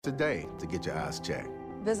today to get your eyes checked.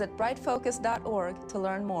 Visit brightfocus.org to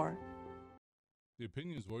learn more. The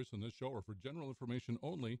opinions voiced on this show are for general information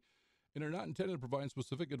only and are not intended to provide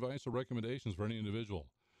specific advice or recommendations for any individual.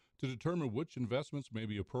 To determine which investments may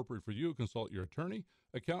be appropriate for you, consult your attorney,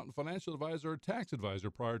 accountant, financial advisor, or tax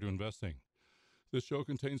advisor prior to investing. This show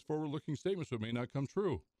contains forward-looking statements that may not come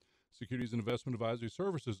true. Securities and investment advisory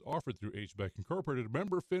services offered through HBEC Incorporated,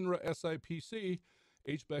 member FINRA SIPC.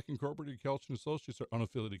 HBEC Incorporated, Kelch & Associates are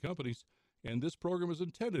unaffiliated companies, and this program is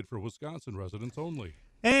intended for Wisconsin residents only.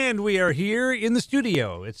 And we are here in the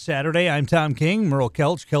studio. It's Saturday. I'm Tom King, Merle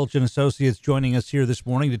Kelch, Kelch & Associates, joining us here this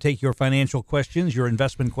morning to take your financial questions, your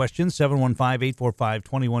investment questions,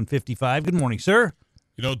 715-845-2155. Good morning, sir.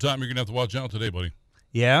 You know, Tom, you're going to have to watch out today, buddy.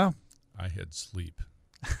 Yeah? I had sleep.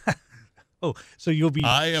 Oh, so you'll be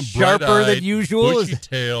I am sharper than usual?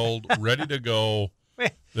 Bushy-tailed, ready to go.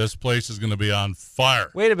 This place is going to be on fire.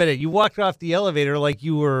 Wait a minute. You walked off the elevator like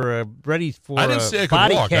you were ready for I didn't say I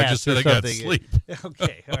could walk. I just said I got sleep.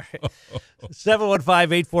 Okay, all right.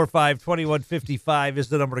 715-845-2155 is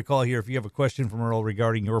the number to call here if you have a question from Earl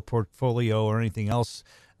regarding your portfolio or anything else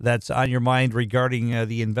that's on your mind regarding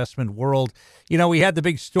the investment world. You know, we had the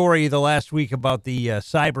big story the last week about the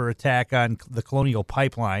cyber attack on the Colonial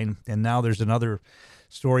Pipeline, and now there's another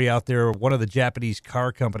story out there. One of the Japanese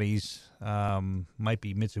car companies, might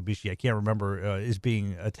be Mitsubishi, I can't remember, is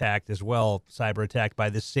being attacked as well, cyber attacked by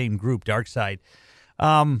this same group, DarkSide.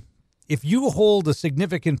 If you hold a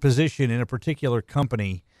significant position in a particular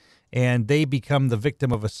company and they become the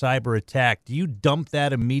victim of a cyber attack, do you dump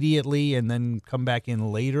that immediately and then come back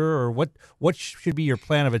in later? Or what should be your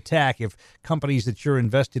plan of attack if companies that you're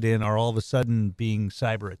invested in are all of a sudden being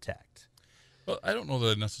cyber attacked? Well, I don't know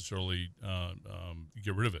that I necessarily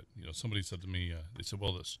get rid of it. You know, somebody said to me, they said,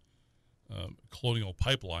 well, this Colonial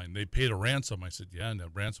Pipeline, they paid a ransom. I said, yeah, and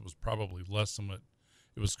that ransom was probably less than what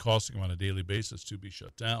it was costing them on a daily basis to be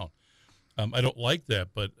shut down. I don't like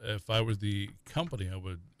that, but if I were the company, I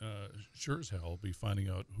would sure as hell be finding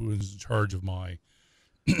out who is in charge of my,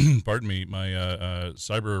 pardon me, my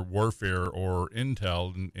cyber warfare or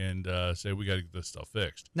intel and say we got to get this stuff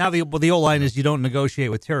fixed. Now, the old line is you don't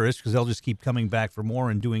negotiate with terrorists because they'll just keep coming back for more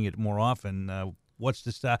and doing it more often. What's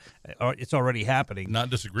the stuff? It's already happening. Not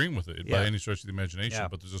disagreeing with it by any stretch of the imagination,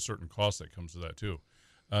 but there's a certain cost that comes to that too.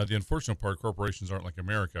 The unfortunate part, corporations aren't like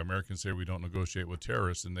America. Americans say we don't negotiate with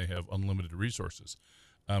terrorists, and they have unlimited resources.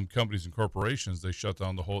 Companies and corporations, they shut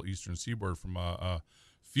down the whole eastern seaboard from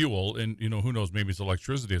fuel, and who knows, maybe it's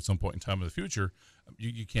electricity at some point in time in the future.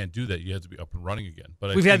 You can't do that. You have to be up and running again.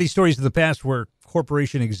 But we've had these stories in the past where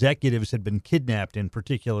corporation executives had been kidnapped in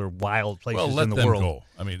particular wild places in the world. Go.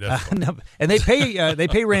 I mean, that's no, and they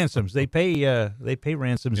pay ransoms. They pay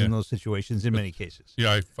ransoms in those situations in many cases.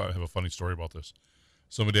 Yeah, I have a funny story about this.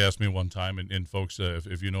 Somebody asked me one time, and folks,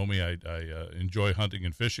 if you know me, I enjoy hunting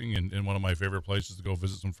and fishing, and one of my favorite places to go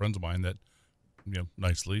visit some friends of mine that,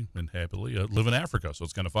 nicely and happily live in Africa, so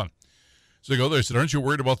it's kind of fun. So I go there, I said, aren't you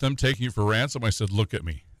worried about them taking you for ransom? I said, look at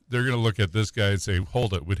me. They're going to look at this guy and say,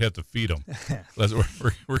 hold it, we'd have to feed him. We're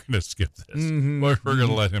going to skip this. Mm-hmm. We're going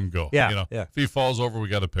to let him go. Yeah, If he falls over, we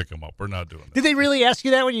got to pick him up. We're not doing that. Did they really ask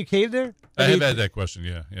you that when you came there? I have had that question,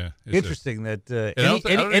 yeah. Interesting that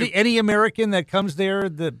any American that comes there,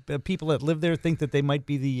 the people that live there think that they might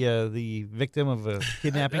be the victim of a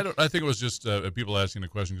kidnapping? I think it was just people asking the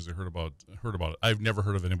question because they heard about it. I've never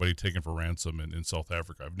heard of anybody taken for ransom in South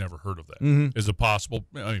Africa. I've never heard of that. Mm-hmm. Is it possible?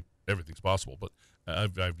 I mean, everything's possible, but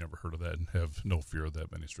I've never heard of that and have no fear of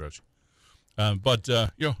that by any stretch. So we're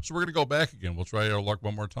going to go back again. We'll try our luck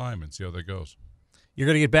one more time and see how that goes. You're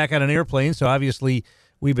going to get back on an airplane, so obviously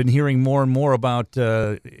we've been hearing more and more about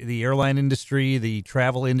the airline industry, the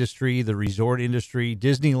travel industry, the resort industry.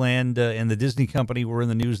 Disneyland and the Disney company were in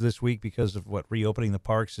the news this week because of reopening the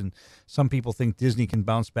parks, and some people think Disney can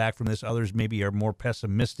bounce back from this. Others maybe are more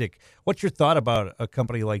pessimistic. What's your thought about a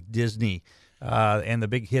company like Disney and the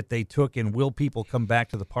big hit they took, and will people come back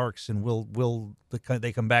to the parks, and will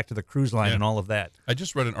they come back to the cruise line and all of that? I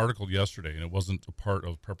just read an article yesterday, and it wasn't a part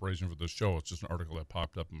of preparation for this show. It's just an article that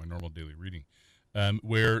popped up in my normal daily reading,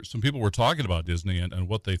 where some people were talking about Disney and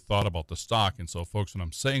what they thought about the stock. And so, folks, when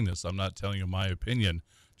I'm saying this, I'm not telling you my opinion,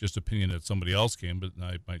 just opinion that somebody else came, but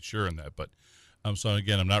I might share in that. But so,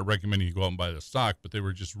 again, I'm not recommending you go out and buy the stock, but they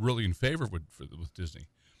were just really in favor with Disney.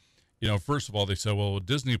 First of all, they said, well, with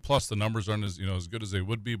Disney Plus, the numbers aren't as good as they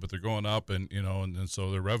would be, but they're going up, and so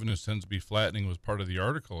their revenues tends to be flattening was part of the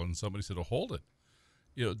article. And somebody said, oh, hold it.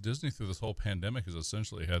 Disney through this whole pandemic has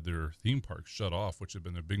essentially had their theme parks shut off, which had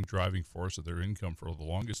been their big driving force of their income for the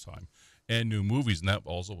longest time, and new movies, and that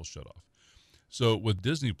also was shut off. So with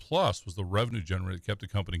Disney Plus was the revenue generator that kept the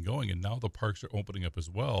company going, and now the parks are opening up as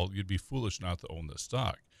well. You'd be foolish not to own this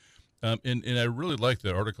stock. And I really liked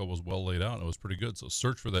that article. Was well laid out and it was pretty good. So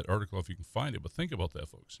search for that article if you can find it. But think about that,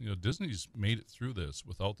 folks. Disney's made it through this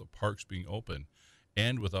without the parks being open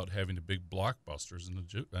and without having the big blockbusters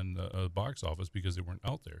in the box office because they weren't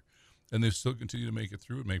out there. And they still continue to make it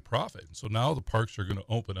through and make profit. And so now the parks are going to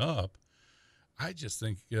open up. I just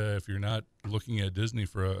think if you're not looking at Disney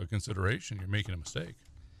for a consideration, you're making a mistake.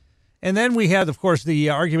 And then we had, of course, the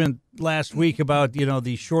argument last week about,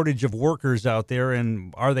 the shortage of workers out there,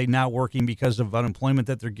 and are they not working because of unemployment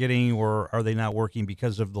that they're getting, or are they not working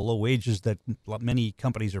because of the low wages that many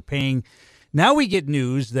companies are paying? Now we get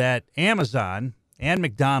news that Amazon and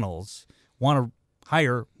McDonald's want to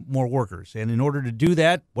hire more workers. And in order to do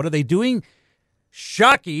that, what are they doing?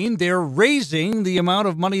 Shocking, they're raising the amount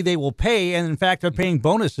of money they will pay, and in fact, they're paying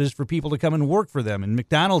bonuses for people to come and work for them. In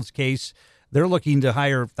McDonald's case, they're looking to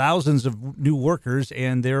hire thousands of new workers,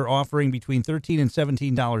 and they're offering between $13 and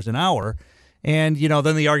 $17 an hour. And,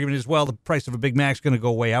 then the argument is, well, the price of a Big Mac's going to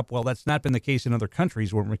go way up. Well, that's not been the case in other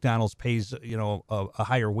countries where McDonald's pays, a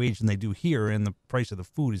higher wage than they do here, and the price of the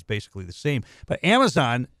food is basically the same. But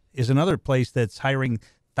Amazon is another place that's hiring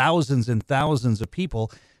thousands and thousands of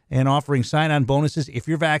people and offering sign-on bonuses if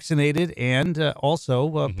you're vaccinated, and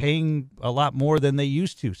also paying a lot more than they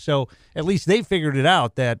used to. So at least they figured it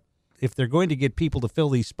out that if they're going to get people to fill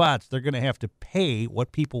these spots, they're going to have to pay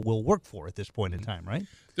what people will work for at this point in time, right?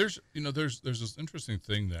 There's this interesting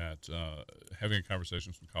thing that having a conversation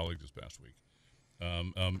with some colleagues this past week,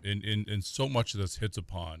 and so much of this hits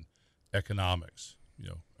upon economics.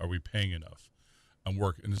 Are we paying enough on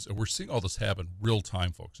work? And we're seeing all this happen real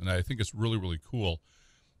time, folks, and I think it's really, really cool.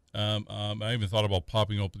 I even thought about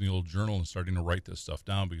popping open the old journal and starting to write this stuff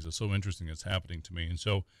down because it's so interesting it's happening to me. And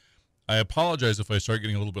so I apologize if I start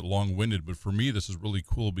getting a little bit long-winded, but for me, this is really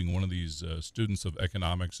cool being one of these students of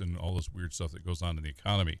economics and all this weird stuff that goes on in the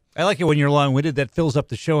economy. I like it when you're long-winded. That fills up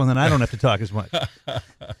the show, and then I don't have to talk as much.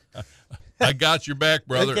 I got your back,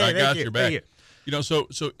 brother. Okay, I got your back. You. So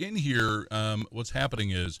in here, what's happening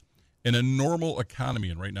is in a normal economy,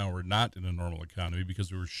 and right now we're not in a normal economy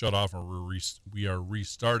because we were shut off and we are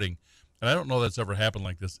restarting. And I don't know that's ever happened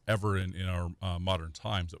like this ever in our modern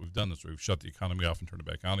times that we've done this. We've shut the economy off and turned it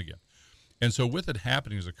back on again. And so with it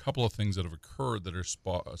happening, there's a couple of things that have occurred that are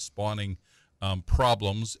spawning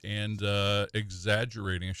problems and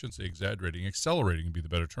exaggerating. I shouldn't say exaggerating, accelerating would be the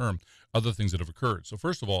better term, other things that have occurred. So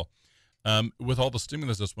first of all, with all the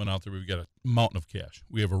stimulus that's went out there, we've got a mountain of cash.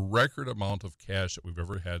 We have a record amount of cash that we've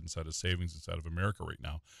ever had inside of savings inside of America right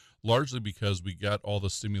now, largely because we got all the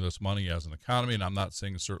stimulus money as an economy, and I'm not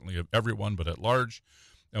saying certainly of everyone, but at large.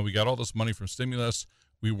 And we got all this money from stimulus.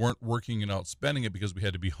 We weren't working and out spending it because we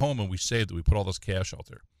had to be home, and we saved it. We put all this cash out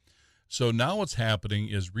there. So now what's happening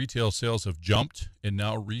is retail sales have jumped, and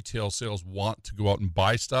now retail sales want to go out and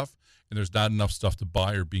buy stuff, and there's not enough stuff to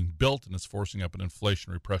buy or being built, and it's forcing up an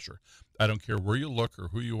inflationary pressure. I don't care where you look or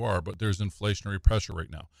who you are, but there's inflationary pressure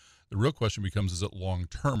right now. The real question becomes, is it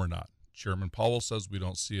long-term or not? Chairman Powell says we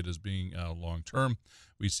don't see it as being long-term.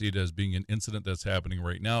 We see it as being an incident that's happening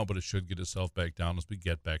right now, but it should get itself back down as we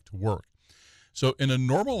get back to work. So in a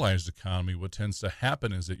normalized economy, what tends to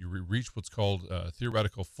happen is that you reach what's called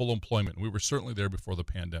theoretical full employment. We were certainly there before the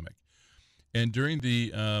pandemic. And during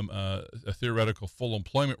the theoretical full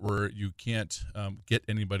employment where you can't get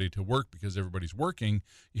anybody to work because everybody's working,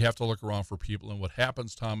 you have to look around for people. And what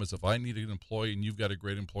happens, Tom, is if I need an employee and you've got a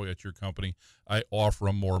great employee at your company, I offer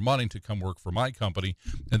them more money to come work for my company.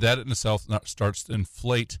 And that in itself starts to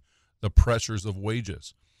inflate the pressures of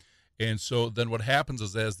wages. And so then what happens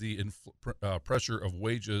is as the pressure of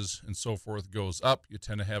wages and so forth goes up, you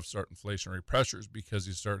tend to have start inflationary pressures because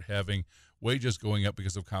you start having wages going up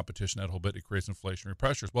because of competition. That whole bit, it creates inflationary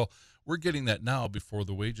pressures. Well, we're getting that now before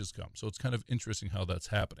the wages come. So it's kind of interesting how that's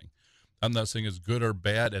happening. I'm not saying it's good or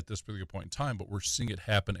bad at this particular point in time, but we're seeing it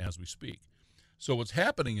happen as we speak. So what's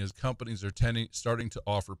happening is companies are starting to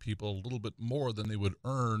offer people a little bit more than they would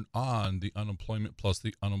earn on the unemployment plus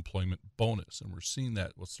the unemployment bonus. And we're seeing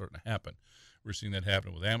that what's starting to happen. We're seeing that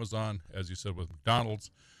happen with Amazon, as you said, with McDonald's.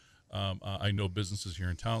 I know businesses here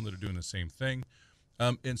in town that are doing the same thing.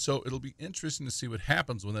 And so it'll be interesting to see what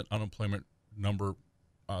happens when that unemployment number,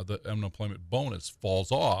 the unemployment bonus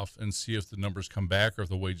falls off and see if the numbers come back or if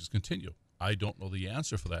the wages continue. I don't know the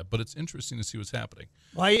answer for that, but it's interesting to see what's happening.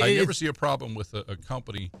 Well, I never see a problem with a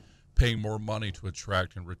company paying more money to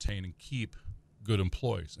attract and retain and keep good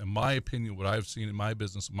employees. In my opinion, what I've seen in my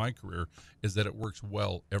business, in my career, is that it works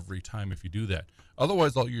well every time if you do that.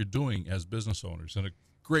 Otherwise, all you're doing as business owners, and a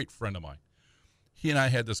great friend of mine, he and I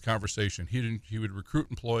had this conversation. He would recruit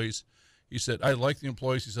employees. He said, I like the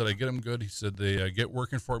employees. He said, I get them good. He said, they get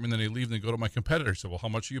working for me, and then they leave and they go to my competitor. I said, well, how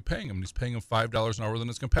much are you paying him? And he's paying him $5 an hour than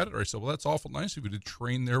his competitor. I said, well, that's awful nice of you to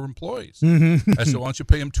train their employees. I said, why don't you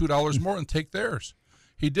pay him $2 more and take theirs?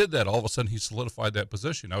 He did that. All of a sudden, he solidified that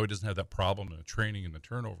position. Now he doesn't have that problem in the training and the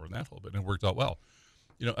turnover and that whole bit, and it worked out well.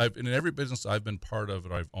 You know, in every business I've been part of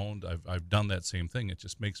and I've owned, I've done that same thing. It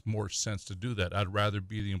just makes more sense to do that. I'd rather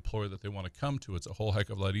be the employer that they want to come to. It's a whole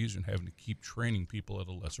heck of a lot easier than having to keep training people at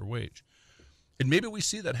a lesser wage. And maybe we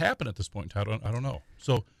see that happen at this point. I don't know.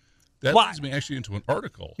 So that leads me actually into an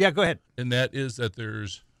article. Yeah, go ahead. And that is that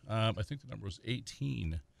there's, I think the number was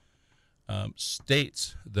 18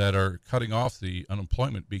 states that are cutting off the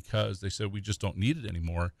unemployment because they said we just don't need it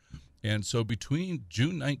anymore. And so between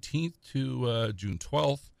June 19th to June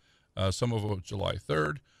 12th, some of them July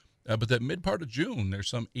 3rd, but that mid part of June, there's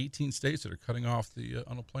some 18 states that are cutting off the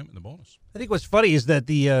unemployment and the bonus. I think what's funny is that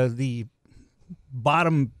the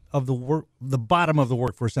bottom of the bottom of the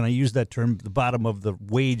workforce, and I use that term, the bottom of the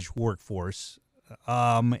wage workforce,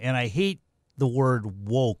 and I hate the word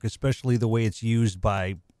woke, especially the way it's used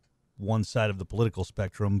by one side of the political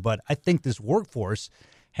spectrum, but I think this workforce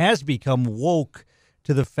has become woke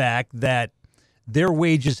to the fact that their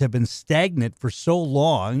wages have been stagnant for so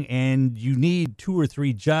long, and you need 2 or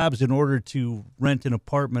 3 jobs in order to rent an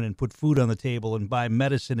apartment and put food on the table and buy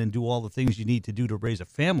medicine and do all the things you need to do to raise a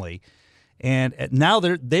family. And now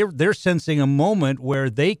they're sensing a moment where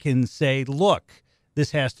they can say, look, this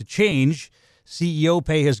has to change. CEO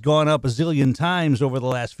pay has gone up a zillion times over the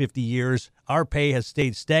last 50 years. Our pay has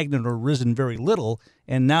stayed stagnant or risen very little,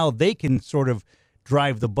 and now they can sort of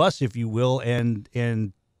drive the bus, if you will, and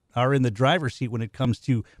are in the driver's seat when it comes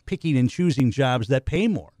to picking and choosing jobs that pay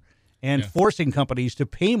more and forcing companies to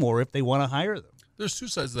pay more if they want to hire them. There's 2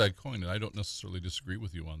 sides of that coin, and I don't necessarily disagree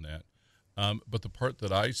with you on that. But the part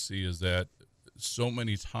that I see is that so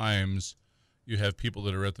many times you have people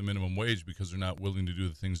that are at the minimum wage because they're not willing to do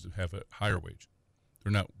the things that have a higher wage.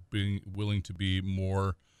 They're not being willing to be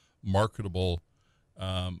more marketable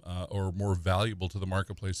or more valuable to the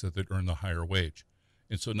marketplace that they'd earn the higher wage.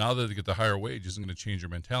 And so now that they get the higher wage, isn't going to change their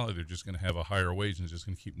mentality. They're just going to have a higher wage and it's just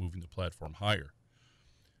going to keep moving the platform higher.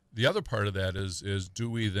 The other part of that is do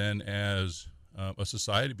we then as a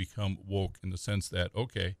society become woke in the sense that,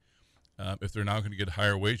 okay, if they're now going to get a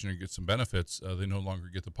higher wage and get some benefits, they no longer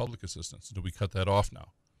get the public assistance. Do we cut that off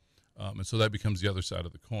now? And so that becomes the other side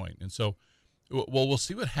of the coin. And so, well, we'll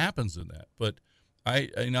see what happens in that. But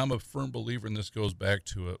I'm a firm believer, and this goes back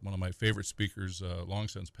to one of my favorite speakers long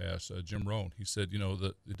since past, Jim Rohn. He said,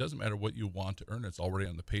 that it doesn't matter what you want to earn. It's already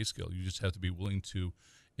on the pay scale. You just have to be willing to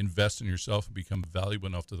invest in yourself and become valuable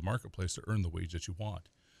enough to the marketplace to earn the wage that you want.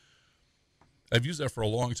 I've used that for a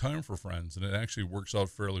long time for friends, and it actually works out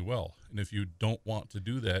fairly well. And if you don't want to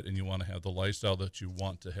do that and you want to have the lifestyle that you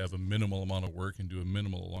want to have a minimal amount of work and do a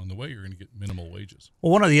minimal along the way, you're going to get minimal wages.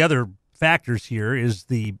 Well, one of the other factors here is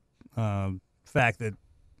the fact that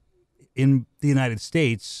in the United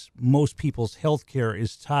States, most people's health care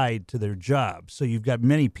is tied to their jobs. So you've got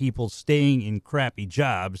many people staying in crappy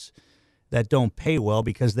jobs that don't pay well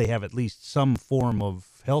because they have at least some form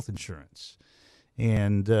of health insurance.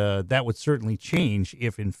 And that would certainly change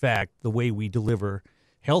if, in fact, the way we deliver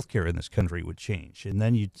health care in this country would change. And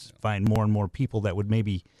then you'd find more and more people that would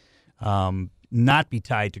maybe not be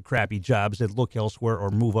tied to crappy jobs that look elsewhere or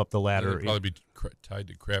move up the ladder. They'd probably be tied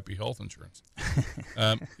to crappy health insurance.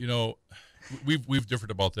 We've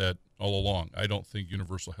differed about that all along. I don't think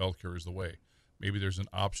universal health care is the way. Maybe there's an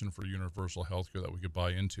option for universal health care that we could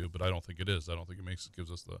buy into, but I don't think it is. I don't think it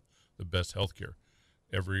gives us the best health care.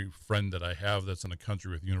 Every friend that I have that's in a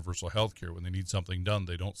country with universal health care, when they need something done,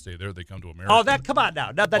 they don't stay there. They come to America. Oh, come on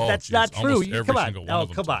now. That's not true. Come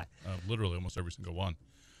on. Literally almost every single one.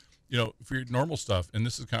 For your normal stuff, and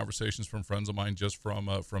this is conversations from friends of mine just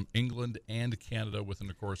from England and Canada within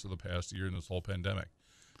the course of the past year in this whole pandemic.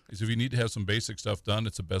 Is if you need to have some basic stuff done,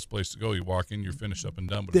 it's the best place to go. You walk in, you're finished up and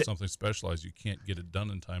done. But if something specialized, you can't get it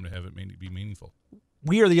done in time to have it be meaningful.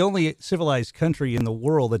 We are the only civilized country in the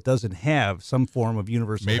world that doesn't have some form of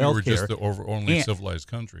universal health care. Maybe we're just the only civilized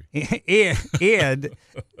country. And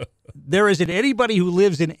there isn't anybody who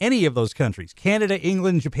lives in any of those countries, Canada,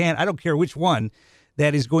 England, Japan, I don't care which one,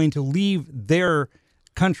 that is going to leave their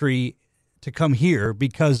country to come here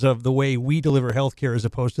because of the way we deliver health care as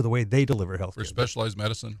opposed to the way they deliver health care. For specialized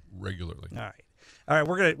medicine, regularly. All right,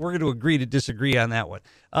 we're going to agree to disagree on that one.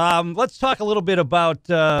 Let's talk a little bit about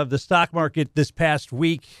the stock market this past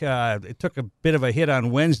week. It took a bit of a hit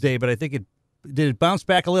on Wednesday, but I think did it bounce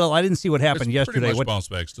back a little? I didn't see what happened yesterday. Pretty much bounced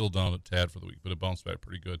back, still down a tad for the week, but it bounced back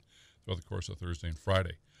pretty good throughout the course of Thursday and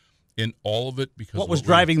Friday. In all of it, because what was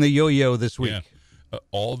driving the yo-yo this week?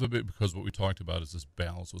 All of it because what we talked about is this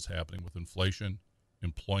balance was happening with inflation,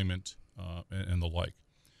 employment, and the like.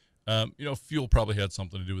 Fuel probably had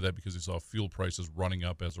something to do with that because you saw fuel prices running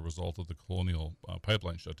up as a result of the Colonial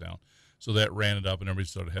pipeline shutdown. So that ran it up, and everybody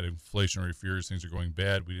started having inflationary fears. Things are going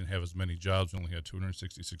bad. We didn't have as many jobs. We only had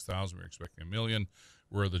 266,000. We were expecting 1 million.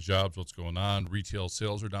 Where are the jobs? What's going on? Retail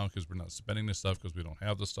sales are down because we're not spending this stuff because we don't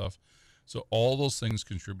have the stuff. So all those things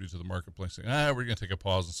contributed to the marketplace saying, we're going to take a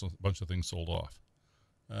pause, and so a bunch of things sold off.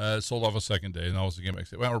 Sold off a second day, and all of a sudden came back and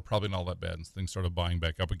said, we're probably not all that bad, and things started buying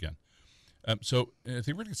back up again. So I think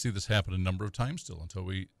we're going to see this happen a number of times still until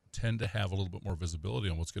we tend to have a little bit more visibility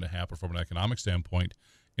on what's going to happen from an economic standpoint,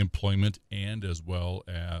 employment, and as well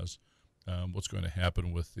as what's going to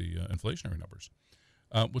happen with the inflationary numbers.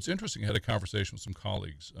 What's interesting, I had a conversation with some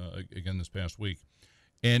colleagues again this past week,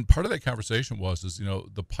 and part of that conversation was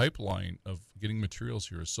the pipeline of getting materials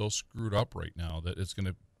here is so screwed up right now that it's going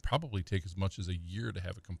to probably take as much as a year to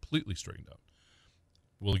have it completely straightened out.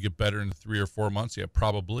 Will it get better in 3 or 4 months? Yeah,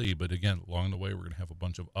 probably. But again, along the way, we're going to have a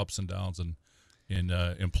bunch of ups and downs in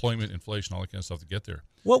employment, inflation, all that kind of stuff to get there.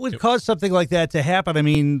 What would cause something like that to happen? I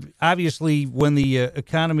mean, obviously, when the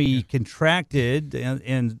economy contracted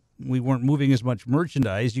and we weren't moving as much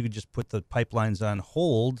merchandise, you could just put the pipelines on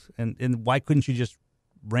hold. And why couldn't you just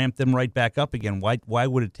ramp them right back up again? Why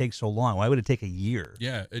would it take so long? Why would it take a year?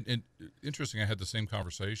 Yeah, and interesting, I had the same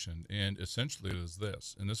conversation, and essentially it is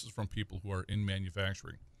this, and this is from people who are in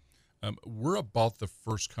manufacturing. We're about the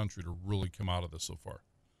first country to really come out of this so far.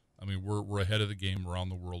 I mean, we're ahead of the game around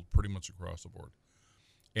the world pretty much across the board.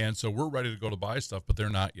 And so we're ready to go to buy stuff, but they're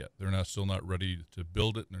not yet. They're still not ready to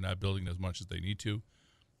build it, and they're not building as much as they need to.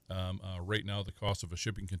 Right now, the cost of a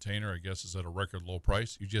shipping container, I guess, is at a record low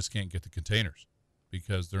price. You just can't get the containers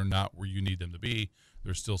because they're not where you need them to be.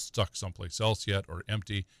 They're still stuck someplace else yet or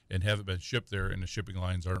empty and haven't been shipped there, and the shipping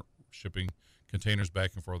lines aren't shipping containers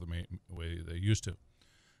back and forth the way they used to.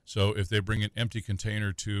 So if they bring an empty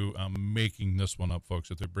container to, making this one up, folks,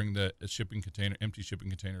 if they bring the empty shipping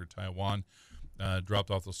container to Taiwan,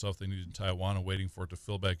 dropped off the stuff they needed in Taiwan and waiting for it to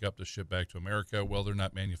fill back up to ship back to America, well, they're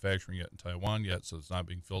not manufacturing it in Taiwan yet, so it's not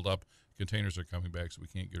being filled up. Containers are coming back, so we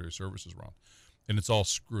can't get our services around. And it's all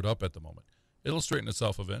screwed up at the moment. It'll straighten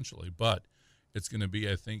itself eventually, but it's going to be,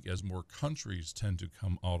 I think, as more countries tend to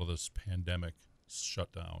come out of this pandemic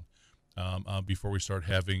shutdown, before we start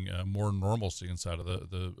having more normalcy inside of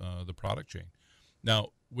the product chain. Now,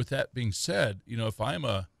 with that being said, if I'm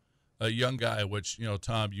a young guy, which,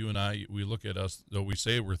 Tom, you and I, we look at us, though we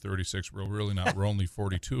say we're 36, we're really not. We're only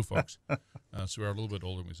 42, folks. So we're a little bit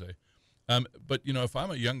older than we say. But, if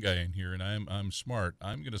I'm a young guy in here and I'm smart,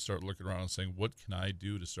 I'm going to start looking around and saying, what can I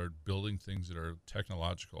do to start building things that are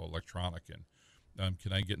technological, electronic, and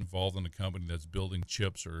can I get involved in a company that's building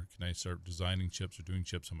chips, or can I start designing chips or doing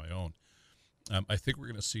chips on my own? I think we're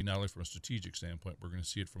going to see, not only from a strategic standpoint, we're going to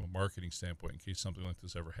see it from a marketing standpoint in case something like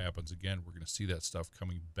this ever happens again. We're going to see that stuff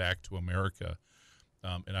coming back to America.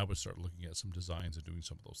 And I would start looking at some designs and doing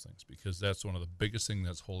some of those things, because that's one of the biggest things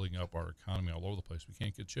that's holding up our economy all over the place. We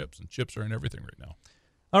can't get chips, and chips are in everything right now.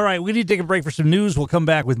 All right, we need to take a break for some news. We'll come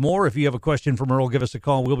back with more. If you have a question from Earl, give us a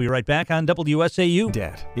call. We'll be right back on WSAU.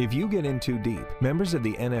 Debt. If you get in too deep, members of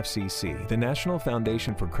the NFCC, the National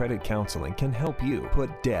Foundation for Credit Counseling, can help you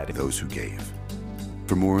put debt. Those who gave.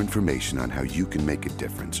 For more information on how you can make a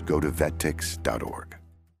difference, go to vettix.org.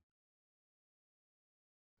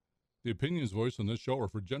 The opinions voiced on this show are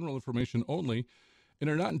for general information only and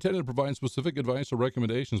are not intended to provide specific advice or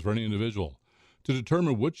recommendations for any individual. To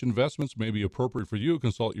determine which investments may be appropriate for you,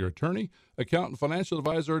 consult your attorney, accountant, financial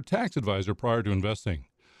advisor, or tax advisor prior to investing.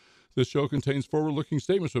 This show contains forward-looking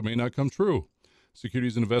statements that may not come true.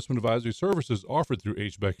 Securities and investment advisory services offered through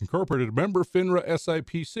HBEC Incorporated, member FINRA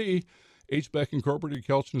SIPC. HBEC Incorporated,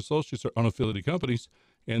 Kelch & Associates are unaffiliated companies,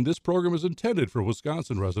 and this program is intended for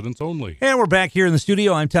Wisconsin residents only. And we're back here in the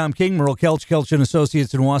studio. I'm Tom King, Merle Kelch, Kelch &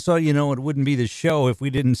 Associates in Wausau. It wouldn't be this show if we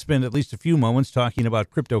didn't spend at least a few moments talking about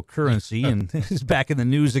cryptocurrency, and this is back in the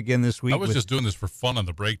news again this week. I was just doing this for fun on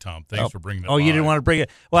the break, Tom. Thanks for bringing it up. Oh, you didn't want to bring it?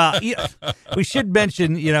 Well, we should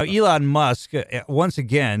mention, Elon Musk, once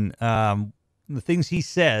again, the things he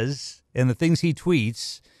says and the things he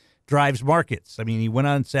tweets drives markets. I mean, he went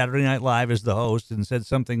on Saturday Night Live as the host and said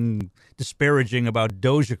something disparaging about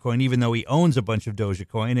Dogecoin, even though he owns a bunch of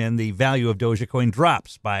Dogecoin, and the value of Dogecoin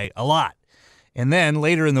drops by a lot. And then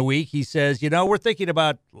later in the week, he says, we're thinking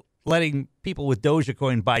about letting people with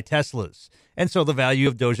Dogecoin buy Teslas. And so the value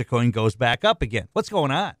of Dogecoin goes back up again. What's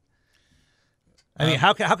going on? I mean,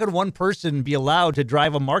 how can one person be allowed to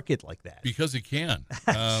drive a market like that? Because he can.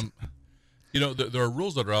 There are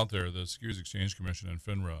rules that are out there. The Securities Exchange Commission and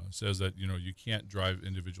FINRA says that, you can't drive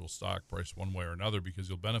individual stock price one way or another because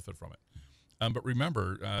you'll benefit from it. But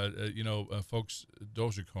remember, folks,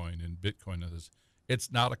 Dogecoin and Bitcoin,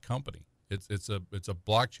 it's not a company. It's a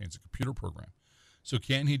blockchain. It's a computer program. So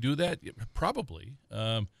can he do that? Probably.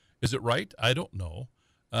 Is it right? I don't know.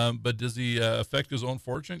 But does he affect his own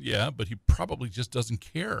fortune? Yeah, but he probably just doesn't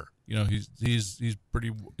care. He's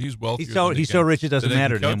wealthy. He's so rich it doesn't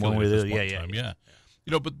matter to him one way or the other. Yeah.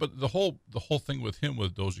 But the whole thing with him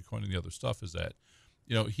with Dogecoin and the other stuff is that,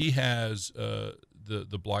 he has the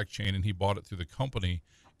blockchain and he bought it through the company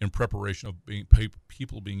in preparation of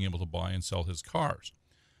people being able to buy and sell his cars.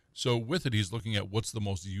 So with it, he's looking at what's the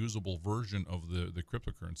most usable version of the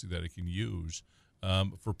cryptocurrency that it can use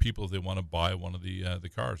for people if they want to buy one of the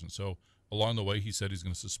cars. And so along the way, he said he's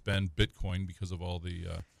going to suspend Bitcoin because of all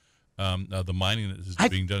the mining that is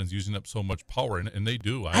being done is using up so much power, and they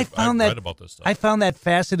do. I've read about this stuff. I found that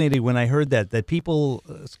fascinating when I heard that people,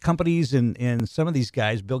 companies, and some of these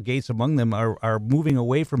guys, Bill Gates among them, are moving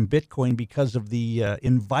away from Bitcoin because of the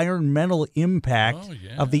environmental impact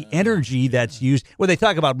of the energy that's used. When they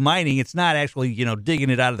talk about mining, it's not actually digging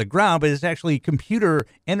it out of the ground, but it's actually computer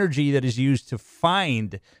energy that is used to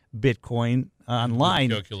find Bitcoin online.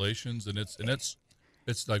 Calculations, and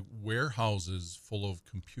it's like warehouses full of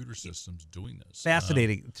computer systems doing this.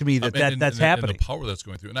 Fascinating to me that's happening. And the power that's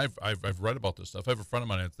going through. And I've read about this stuff. I have a friend of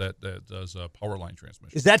mine that does power line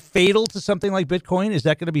transmission. Is that fatal to something like Bitcoin? Is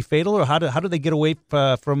that going to be fatal, or how do they get away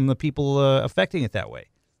from the people affecting it that way?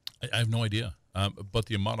 I have no idea. But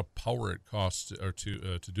the amount of power it costs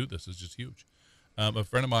to do this is just huge. A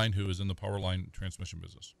friend of mine who is in the power line transmission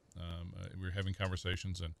business, we were having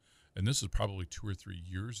conversations, and this is probably 2 or 3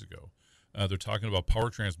 years ago. They're talking about power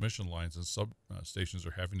transmission lines and substations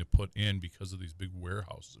are having to put in because of these big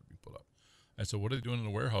warehouses that are being put up. I said, what are they doing in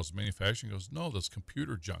the warehouse? Manufacturing goes, no, that's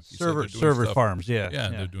computer junk. Server farms, yeah. Yeah,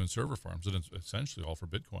 and they're doing server farms, and it's essentially all for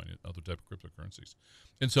Bitcoin and other type of cryptocurrencies.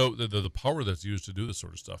 And so the power that's used to do this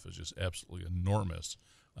sort of stuff is just absolutely enormous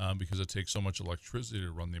because it takes so much electricity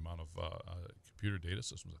to run the amount of computer data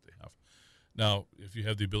systems that they have. Now, if you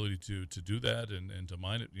have the ability to do that and to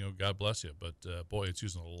mine it, God bless you. But boy, it's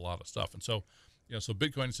using a lot of stuff. And so, so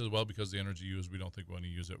Bitcoin says, well, because the energy used, we don't think we want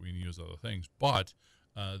to use it. We need to use other things. But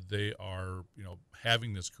they are,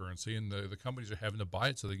 having this currency, and the companies are having to buy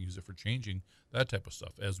it so they can use it for changing that type of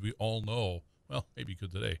stuff. As we all know, well, maybe you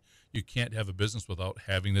could today, you can't have a business without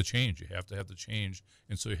having the change. You have to have the change,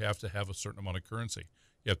 and so you have to have a certain amount of currency.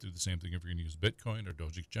 You have to do the same thing if you're going to use Bitcoin or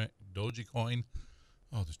Dogecoin.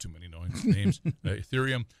 Oh, there's too many names.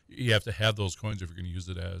 Ethereum. You have to have those coins if you're going to use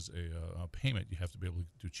it as a payment. You have to be able to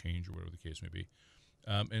do change or whatever the case may be.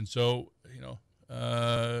 And so,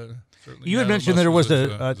 certainly. You had mentioned that there was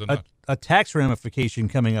a tax ramification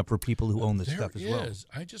coming up for people who own this stuff as well.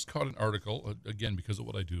 I just caught an article, again, because of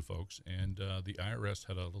what I do, folks, and the IRS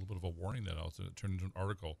had a little bit of a warning that out, and it turned into an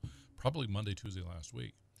article probably Monday, Tuesday last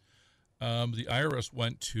week. The IRS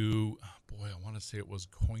went to, I want to say it was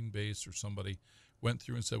Coinbase or somebody, went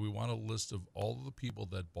through and said, we want a list of all of the people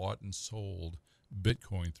that bought and sold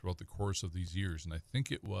Bitcoin throughout the course of these years. And I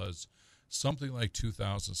think it was something like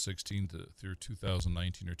 2016 through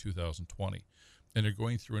 2019 or 2020. And they're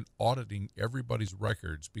going through and auditing everybody's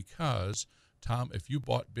records because, Tom, if you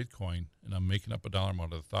bought Bitcoin, and I'm making up a dollar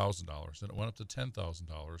amount of $1,000, and it went up to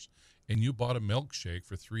 $10,000, and you bought a milkshake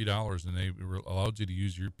for $3 and they allowed you to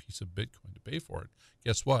use your piece of Bitcoin to pay for it,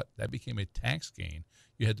 guess what? That became a tax gain.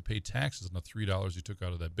 You had to pay taxes on the $3 you took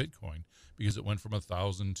out of that Bitcoin because it went from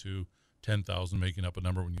 1,000 to 10,000, making up a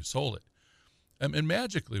number when you sold it. And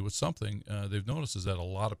magically, with something they've noticed is that a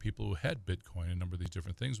lot of people who had Bitcoin and a number of these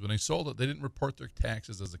different things, when they sold it, they didn't report their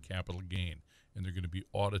taxes as a capital gain, and they're going to be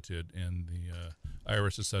audited. And the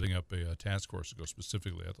IRS is setting up a task force to go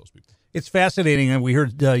specifically at those people. It's fascinating, and we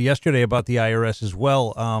heard yesterday about the IRS as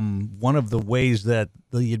well. One of the ways that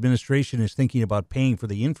the administration is thinking about paying for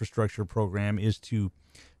the infrastructure program is to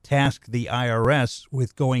task the IRS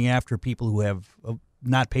with going after people who have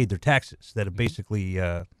not paid their taxes, that have basically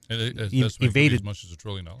evaded as much as $1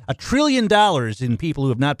 trillion. $1 trillion in people who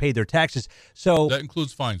have not paid their taxes. So that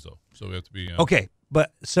includes fines, though. So we have to be okay.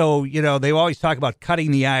 But so they always talk about cutting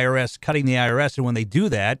the IRS, and when they do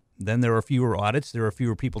that, then there are fewer audits. There are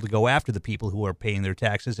fewer people to go after the people who are paying their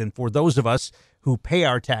taxes. And for those of us who pay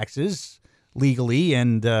our taxes legally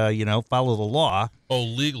and follow the law. Oh,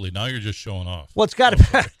 legally? Now you're just showing off. Well, it's got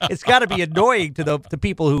to be annoying to the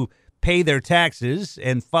people who pay their taxes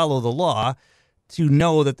and follow the law to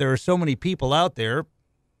know that there are so many people out there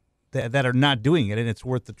that are not doing it, and it's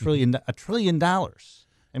worth $1 trillion. I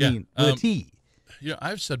mean, with a T. Yeah,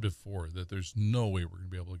 I've said before that there's no way we're going to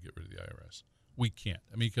be able to get rid of the IRS. We can't.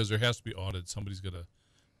 I mean, because there has to be audit. Somebody's going to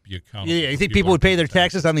be accountable. Yeah, you think people would pay their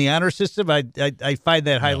taxes on the honor system? I find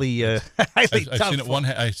that highly highly tough.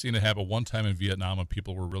 I've seen it happen one time in Vietnam, and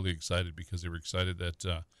people were really excited because they were excited that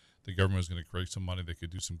the government was going to create some money they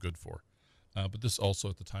could do some good for. But this also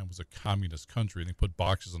at the time was a communist country, and they put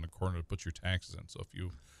boxes in the corner to put your taxes in. So if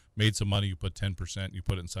you made some money, you put 10%, you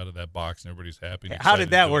put it inside of that box, and everybody's happy. And how did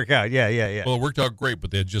that work out? Yeah. Well, it worked out great,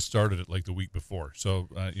 but they had just started it like the week before. So,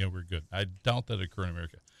 we're good. I doubt that occurred in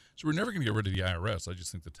America. So we're never going to get rid of the IRS. I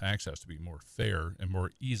just think the tax has to be more fair and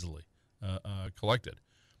more easily collected.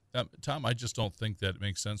 Tom, I just don't think that it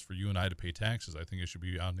makes sense for you and I to pay taxes. I think it should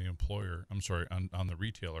be on the employer. On the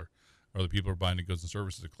retailer or the people who are buying the goods and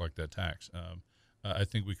services to collect that tax. I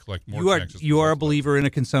think we collect more taxes. You are a believer in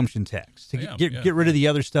a consumption tax to get rid of the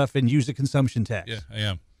other stuff and use a consumption tax. Yeah, I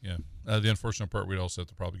am. Yeah. The unfortunate part, we'd also have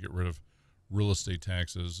to probably get rid of real estate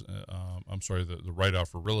taxes. The write-off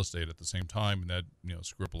for real estate at the same time, and that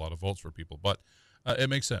screw up a lot of votes for people. But it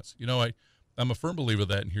makes sense. I'm a firm believer of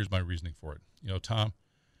that, and here's my reasoning for it. Tom,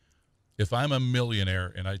 if I'm a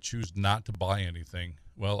millionaire and I choose not to buy anything,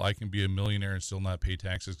 well, I can be a millionaire and still not pay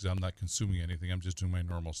taxes because I'm not consuming anything. I'm just doing my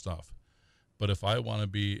normal stuff. But if I want to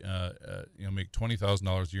be, make $20,000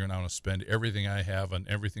 a year and I want to spend everything I have on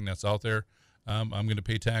everything that's out there, I'm going to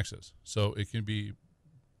pay taxes. So it can be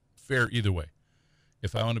fair either way.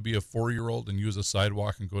 If I want to be a 4-year-old and use a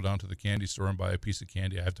sidewalk and go down to the candy store and buy a piece of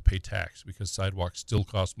candy, I have to pay tax because sidewalks still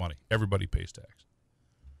cost money. Everybody pays tax.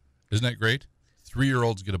 Isn't that great?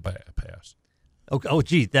 3-year-olds get a pass.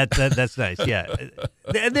 Gee, that's nice. Yeah,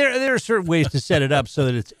 there are certain ways to set it up so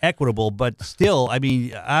that it's equitable, but still, I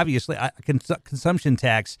mean, obviously, consumption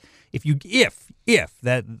tax. If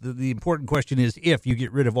the important question is if you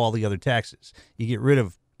get rid of all the other taxes, you get rid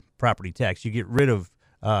of property tax, you get rid of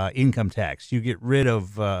income tax, you get rid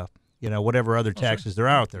of whatever other taxes there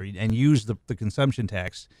are out there, and use the consumption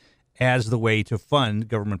tax as the way to fund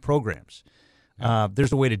government programs.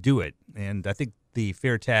 There's a way to do it, and I think the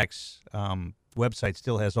Fair Tax website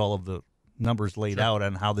still has all of the numbers laid out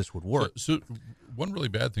on how this would work. So one really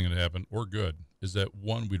bad thing that happened, or good, is that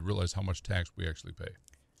we'd realize how much tax we actually pay.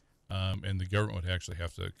 And the government would actually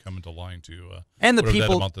have to come into line to and the whatever people,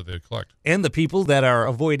 that amount that they collect. And the people that are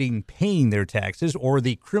avoiding paying their taxes, or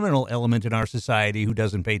the criminal element in our society who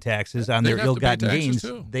doesn't pay taxes on their ill-gotten gains,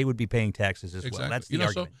 they would be paying taxes as well. That's the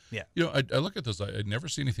argument. I look at this. I never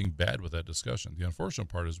see anything bad with that discussion. The unfortunate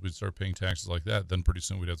part is we'd start paying taxes like that. Then pretty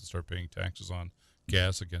soon we'd have to start paying taxes on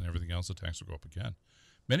gas again. Everything else, the tax will go up again.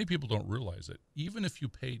 Many people don't realize it. Even if you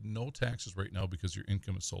pay no taxes right now because your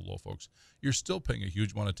income is so low, folks, you're still paying a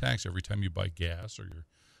huge amount of tax every time you buy gas or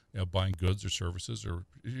you're buying goods or services, or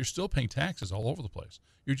you're still paying taxes all over the place.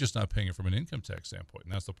 You're just not paying it from an income tax standpoint,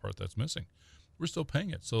 and that's the part that's missing. We're still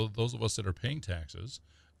paying it. So those of us that are paying taxes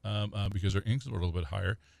because our incomes are a little bit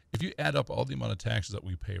higher, if you add up all the amount of taxes that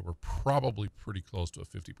we pay, we're probably pretty close to a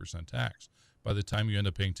 50% tax by the time you end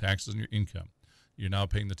up paying taxes on your income. You're now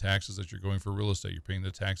paying the taxes that you're going for real estate. You're paying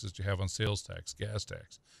the taxes you have on sales tax, gas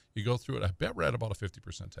tax. You go through it. I bet we're at about a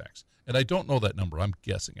 50% tax. And I don't know that number. I'm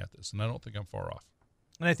guessing at this, and I don't think I'm far off.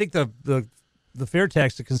 And I think the fair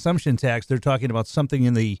tax, the consumption tax, they're talking about something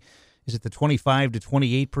in the 25 to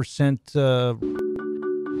 28%?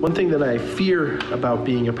 One thing that I fear about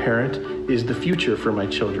being a parent is the future for my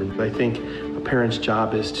children. I think a parent's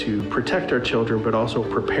job is to protect our children, but also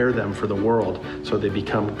prepare them for the world so they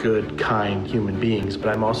become good, kind human beings. But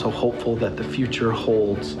I'm also hopeful that the future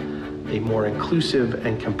holds a more inclusive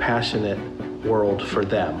and compassionate world for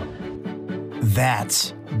them.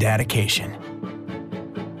 That's dedication.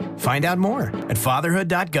 Find out more at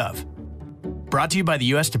fatherhood.gov. Brought to you by the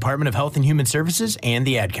U.S. Department of Health and Human Services and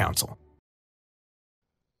the Ad Council.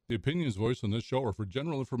 The opinions voiced on this show are for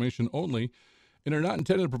general information only and are not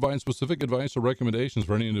intended to provide specific advice or recommendations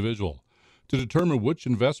for any individual. To determine which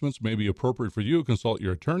investments may be appropriate for you, consult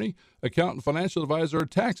your attorney, accountant, financial advisor, or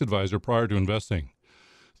tax advisor prior to investing.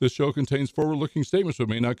 This show contains forward-looking statements that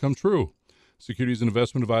may not come true. Securities and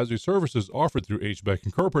investment advisory services offered through HBEC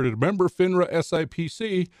Incorporated, member FINRA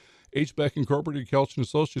SIPC. HBEC Incorporated, Kelch &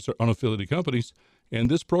 Associates are unaffiliated companies, and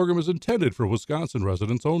this program is intended for Wisconsin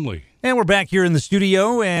residents only. And we're back here in the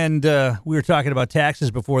studio, and we were talking about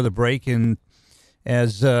taxes before the break, and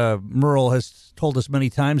as Merle has told us many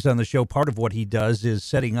times on the show, part of what he does is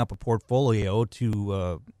setting up a portfolio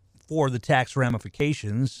for the tax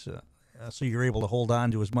ramifications, so you're able to hold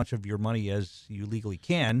on to as much of your money as you legally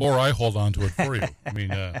can. Or I hold on to it for you. I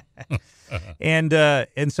mean,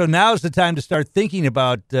 and so now's the time to start thinking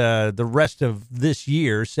about the rest of this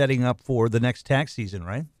year, setting up for the next tax season,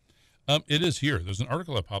 right? It is here. There's an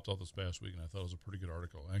article that popped out this past week, and I thought it was a pretty good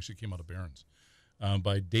article. It actually came out of Barron's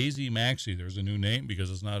by Daisy Maxey. There's a new name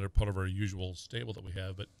because it's not a part of our usual stable that we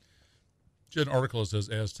have, but an article that says,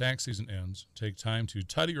 as tax season ends, take time to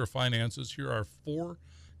tidy your finances. Here are 4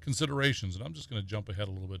 considerations, and I'm just going to jump ahead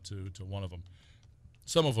a little bit to one of them.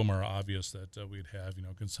 Some of them are obvious that we'd have,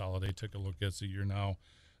 consolidate, take a look at the year now.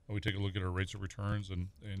 We take a look at our rates of returns and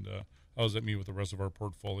how does that meet with the rest of our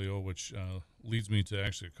portfolio, which leads me to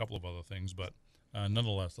actually a couple of other things. But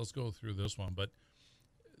nonetheless, let's go through this one. But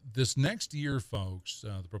this next year, folks,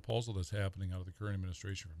 the proposal that's happening out of the current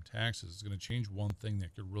administration from taxes is going to change one thing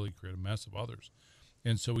that could really create a mess of others.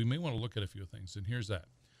 And so we may want to look at a few things. And here's that.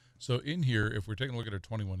 So in here, if we're taking a look at our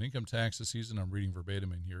 21 income tax this season, I'm reading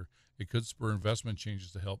verbatim in here, it could spur investment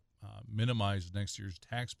changes to help minimize next year's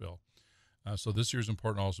tax bill. So this year is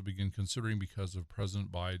important to also begin considering because of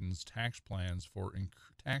President Biden's tax plans for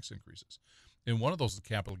tax increases. And one of those is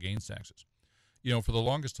capital gains taxes. For the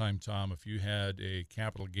longest time, Tom, if you had a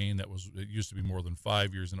capital gain it used to be more than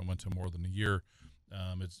 5 years and it went to more than a year,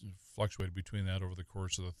 it's fluctuated between that over the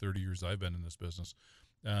course of the 30 years I've been in this business.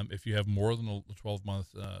 If you have more than a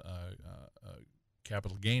 12-month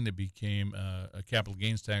capital gain, it became a capital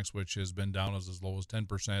gains tax, which has been down as low as 10%,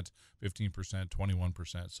 15%,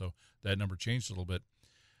 21%. So that number changed a little bit.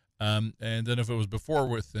 And then if it was before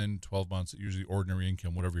within 12 months, it's usually ordinary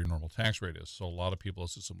income, whatever your normal tax rate is. So a lot of people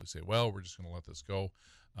just simply say, well, we're just going to let this go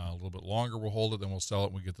a little bit longer. We'll hold it, then we'll sell it,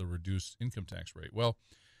 and we get the reduced income tax rate. Well,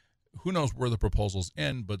 who knows where the proposals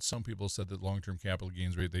end, but some people said that long-term capital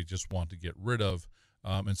gains rate they just want to get rid of.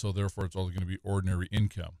 And so, therefore, it's only going to be ordinary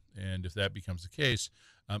income. And if that becomes the case,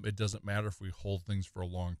 it doesn't matter if we hold things for a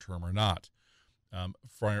long term or not.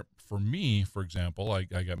 For me, for example, I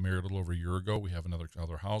got married a little over a year ago. We have another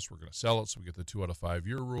house. We're going to sell it, so we get the 2 out of 5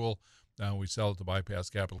 year rule. Now we sell it to bypass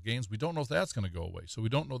capital gains. We don't know if that's going to go away. So we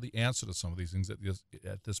don't know the answer to some of these things at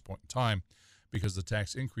this point in time because the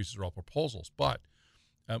tax increases are all proposals. But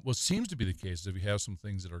what seems to be the case is if you have some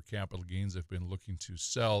things that are capital gains they've been looking to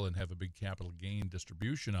sell and have a big capital gain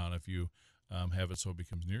distribution on, if you have it so it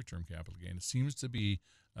becomes near-term capital gain, it seems to be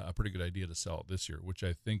a pretty good idea to sell it this year, which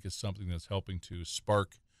I think is something that's helping to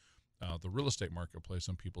spark the real estate marketplace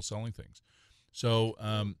and people selling things. So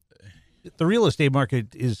the real estate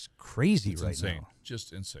market is crazy right insane. now.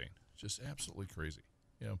 Just insane. Just absolutely crazy.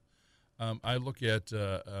 I look at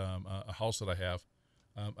a house that I have.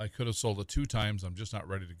 I could have sold it 2 times. I'm just not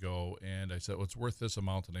ready to go. And I said, well, it's worth this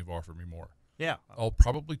amount, and they've offered me more. Yeah. I'll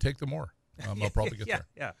probably take the more. I'll probably get there.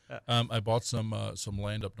 Yeah. I bought some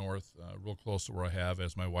land up north, real close to where I have.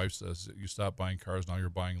 As my wife says, you stop buying cars, now you're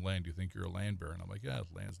buying land. You think you're a land baron. I'm like, yeah,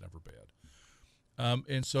 land's never bad.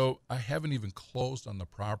 And so I haven't even closed on the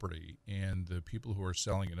property. And the people who are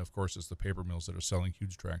selling it, of course, it's the paper mills that are selling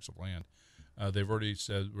huge tracts of land. They've already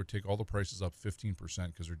said we'll take all the prices up 15%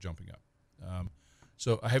 because they're jumping up.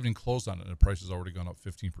 So I haven't even closed on it, and the price has already gone up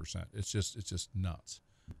 15%. It's just nuts.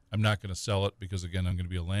 I'm not going to sell it because, again, I'm going to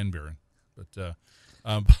be a land baron. But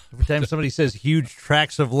every time somebody says huge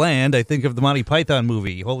tracts of land, I think of the Monty Python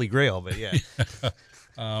movie, Holy Grail. But yeah,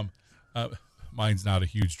 mine's not a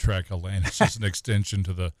huge tract of land. It's just an extension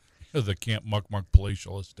to the Camp Muck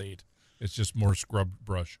palatial estate. It's just more scrub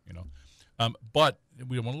brush, But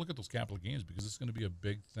we want to look at those capital gains because it's going to be a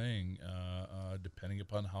big thing depending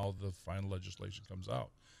upon how the final legislation comes out.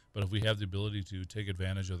 But if we have the ability to take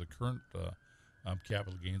advantage of the current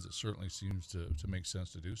capital gains, it certainly seems to make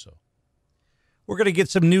sense to do so. We're going to get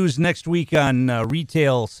some news next week on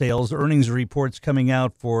retail sales, earnings reports coming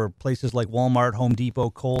out for places like Walmart, Home Depot,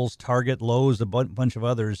 Kohl's, Target, Lowe's, a bunch of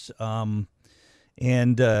others. And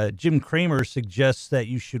Jim Cramer suggests that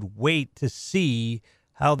you should wait to see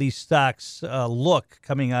how these stocks look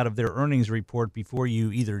coming out of their earnings report before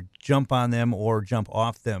you either jump on them or jump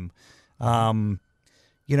off them. The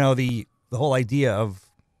whole idea of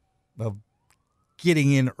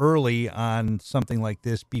getting in early on something like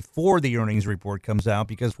this before the earnings report comes out,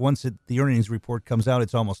 because once the earnings report comes out,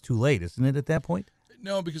 it's almost too late, isn't it, at that point?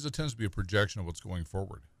 No, because it tends to be a projection of what's going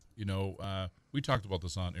forward. We talked about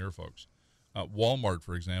this on air, folks. Walmart,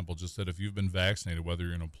 for example, just said if you've been vaccinated, whether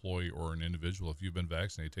you're an employee or an individual, if you've been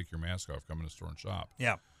vaccinated, take your mask off, come in the store and shop.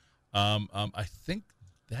 Yeah. I think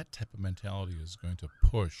that type of mentality is going to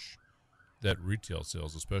push that retail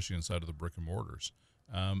sales, especially inside of the brick and mortars,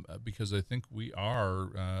 because I think we are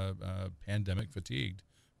pandemic fatigued,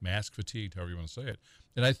 mask fatigued, however you want to say it.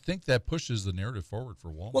 And I think that pushes the narrative forward for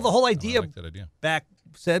Walmart. Well, the whole idea, I like that idea. back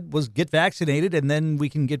said was get vaccinated, and then we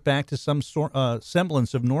can get back to some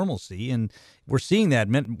semblance of normalcy. And we're seeing that.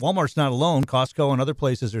 Walmart's not alone. Costco and other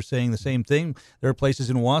places are saying the same thing. There are places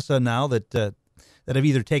in Wausau now that that have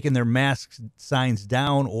either taken their mask signs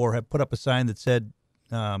down or have put up a sign that said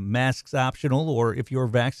masks optional, or if you're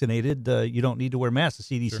vaccinated, you don't need to wear masks.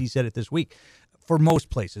 The CDC said it this week. For most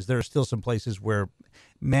places, there are still some places where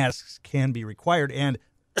masks can be required. And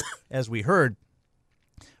as we heard,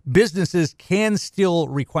 businesses can still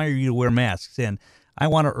require you to wear masks. And I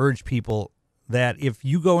want to urge people that if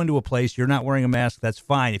you go into a place, you're not wearing a mask, that's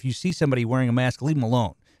fine. If you see somebody wearing a mask, leave them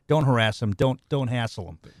alone. Don't harass them. Don't hassle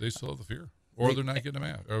them. They still have the fear, or they're not getting a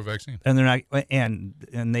mask or a vaccine, and they're not, and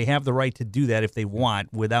they have the right to do that if they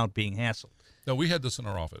want without being hassled. Now, we had this in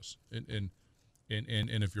our office, and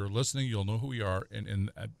if you're listening, you'll know who we are,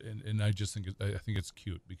 and I just think it's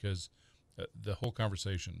cute because the whole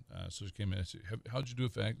conversation. So she came in and said, "How'd you do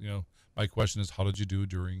it?" My question is, how did you do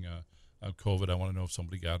during COVID? I want to know if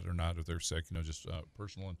somebody got it or not, if they're sick. Just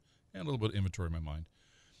personal and a little bit of inventory in my mind.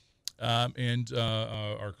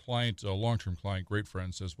 Our client, a long-term client, great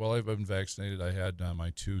friend, says, "Well, I've been vaccinated. I had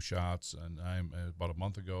my 2 shots, and I'm about a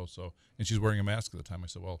month ago." And she's wearing a mask at the time. I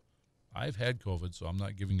said, "Well, I've had COVID, so I'm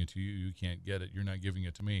not giving it to you. You can't get it. You're not giving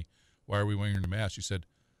it to me. Why are we wearing a mask?" She said,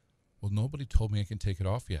 "Well, nobody told me I can take it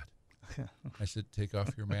off yet." I said, "Take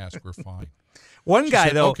off your mask. We're fine." She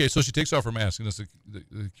said, though. Okay, so she takes off her mask, and that's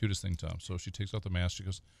the cutest thing, Tom. So she takes off the mask. She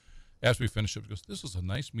goes, after we finish up, she goes, "This was a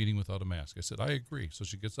nice meeting without a mask." I said, "I agree." So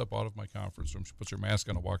she gets up out of my conference room. She puts her mask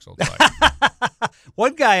on and walks outside.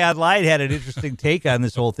 One guy online had an interesting take on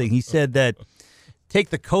this whole thing. He said that, take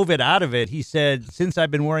the COVID out of it. He said, since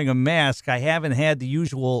I've been wearing a mask, I haven't had the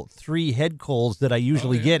usual 3 head colds that I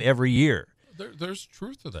usually get every year. There's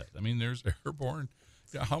truth to that. I mean, there's airborne.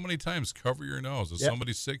 How many times cover your nose? If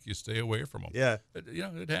somebody's sick, you stay away from them. Yeah.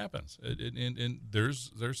 It happens. And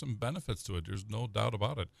there's some benefits to it. There's no doubt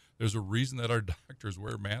about it. There's a reason that our doctors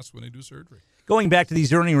wear masks when they do surgery. Going back to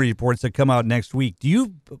these earnings reports that come out next week, do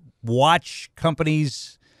you watch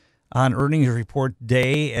companies on earnings report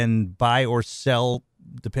day and buy or sell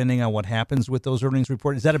depending on what happens with those earnings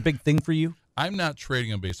reports? Is that a big thing for you? I'm not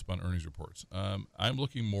trading them based upon earnings reports. I'm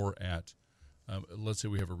looking more at, let's say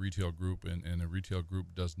we have a retail group and a retail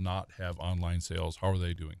group does not have online sales. How are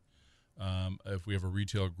they doing? If we have a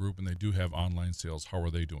retail group and they do have online sales, how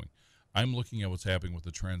are they doing? I'm looking at what's happening with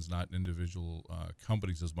the trends, not individual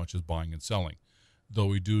companies as much as buying and selling. Though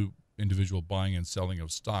we do individual buying and selling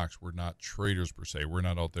of stocks, we're not traders per se. We're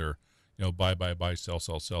not out there, buy, sell,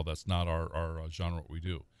 sell. That's not our genre, what we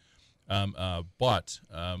do. But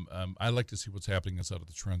I like to see what's happening inside of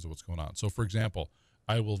the trends of what's going on. So, for example,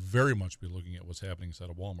 I will very much be looking at what's happening inside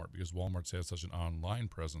of Walmart because Walmart has such an online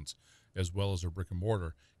presence as well as their brick and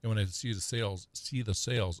mortar. And when I see the sales,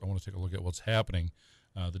 I want to take a look at what's happening,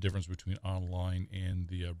 the difference between online and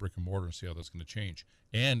the brick and mortar, and see how that's going to change.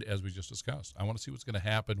 And as we just discussed, I want to see what's going to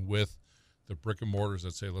happen with the brick and mortars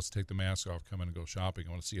that say, let's take the mask off, come in and go shopping. I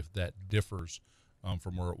want to see if that differs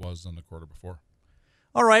from where it was in the quarter before.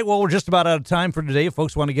 All right, well, we're just about out of time for today. If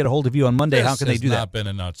folks want to get a hold of you on Monday, how can they do that? This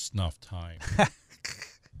has not been enough time.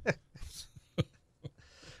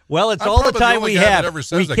 Well, it's all the time we have.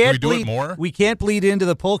 We can't bleed into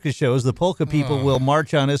the polka shows. The polka people will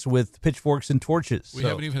march on us with pitchforks and torches. We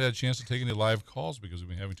haven't even had a chance to take any live calls because we've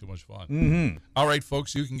been having too much fun. Mm-hmm. All right,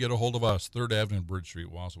 folks, you can get a hold of us, 3rd Avenue and Bridge Street,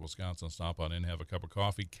 Wausau, Wisconsin. Stop on in, have a cup of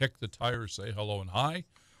coffee, kick the tires, say hello and hi.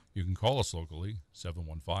 You can call us locally,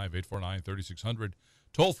 715-849-3600.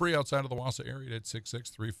 Toll free outside of the Wausau area at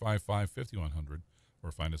 866-355-5100.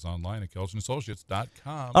 Or find us online at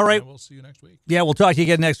KelchAndAssociates.com. All right. And we'll see you next week. Yeah, we'll talk to you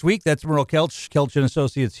again next week. That's Merle Kelch, Kelch and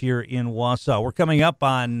Associates here in Wausau. We're coming up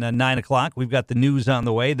on 9 o'clock. We've got the news on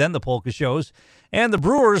the way, then the polka shows. And the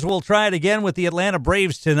Brewers will try it again with the Atlanta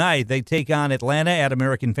Braves tonight. They take on Atlanta at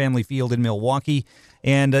American Family Field in Milwaukee.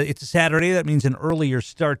 And it's a Saturday. That means an earlier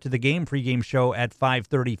start to the game. Pregame show at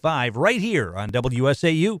 5:35 right here on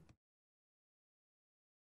WSAU.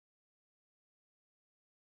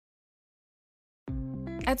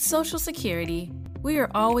 At Social Security, we are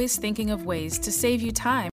always thinking of ways to save you time